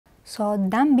So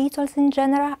dung beetles in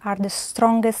general are the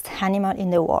strongest animal in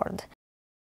the world.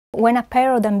 When a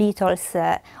pair of dung beetles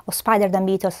or spider dung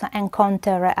beetles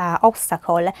encounter an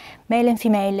obstacle, male and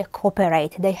female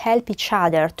cooperate. They help each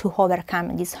other to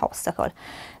overcome this obstacle.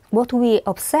 What we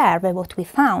observe, what we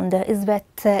found, is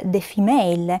that the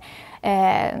female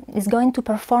is going to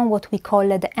perform what we call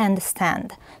the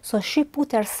handstand. So she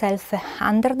put herself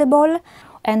under the ball,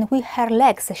 and with her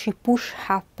legs she push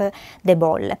up the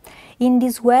ball. In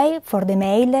this way, for the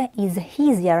male, it's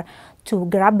easier to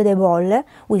grab the ball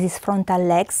with his frontal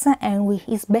legs, and with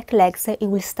his back legs he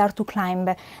will start to climb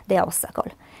the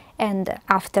obstacle. And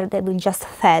after they will just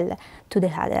fall to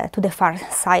the far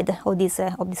side of this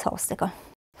obstacle.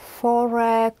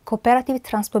 For cooperative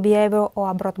transport behavior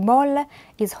or a broad ball,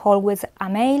 is always a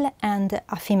male and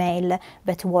a female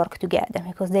that work together,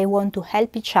 because they want to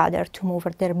help each other to move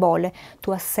their ball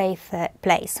to a safe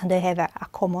place. They have a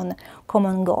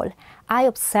common goal. I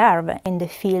observe in the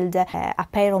field a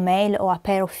pair of male or a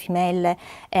pair of female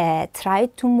try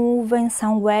to move in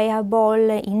some way a ball,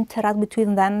 interact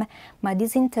between them, but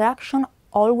this interaction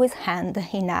always end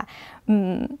in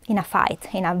a fight,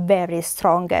 in a very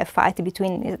strong fight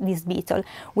between these beetles,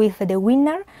 with the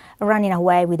winner running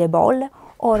away with the ball,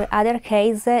 or other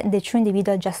case the two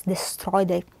individuals just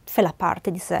fell apart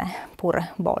this poor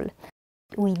ball.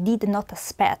 We did not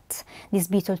expect this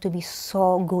beetle to be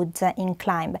so good in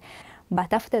climb,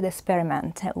 but after the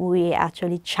experiment we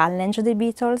actually challenged the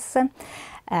beetles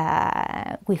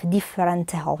with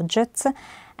different objects,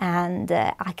 and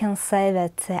I can say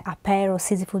that a pair of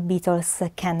Sisyphus beetles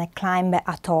can climb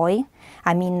a toy,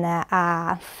 I mean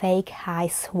a fake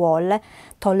ice wall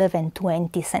taller than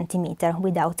 20 centimeters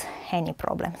without any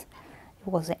problems.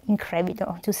 It was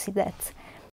incredible to see that.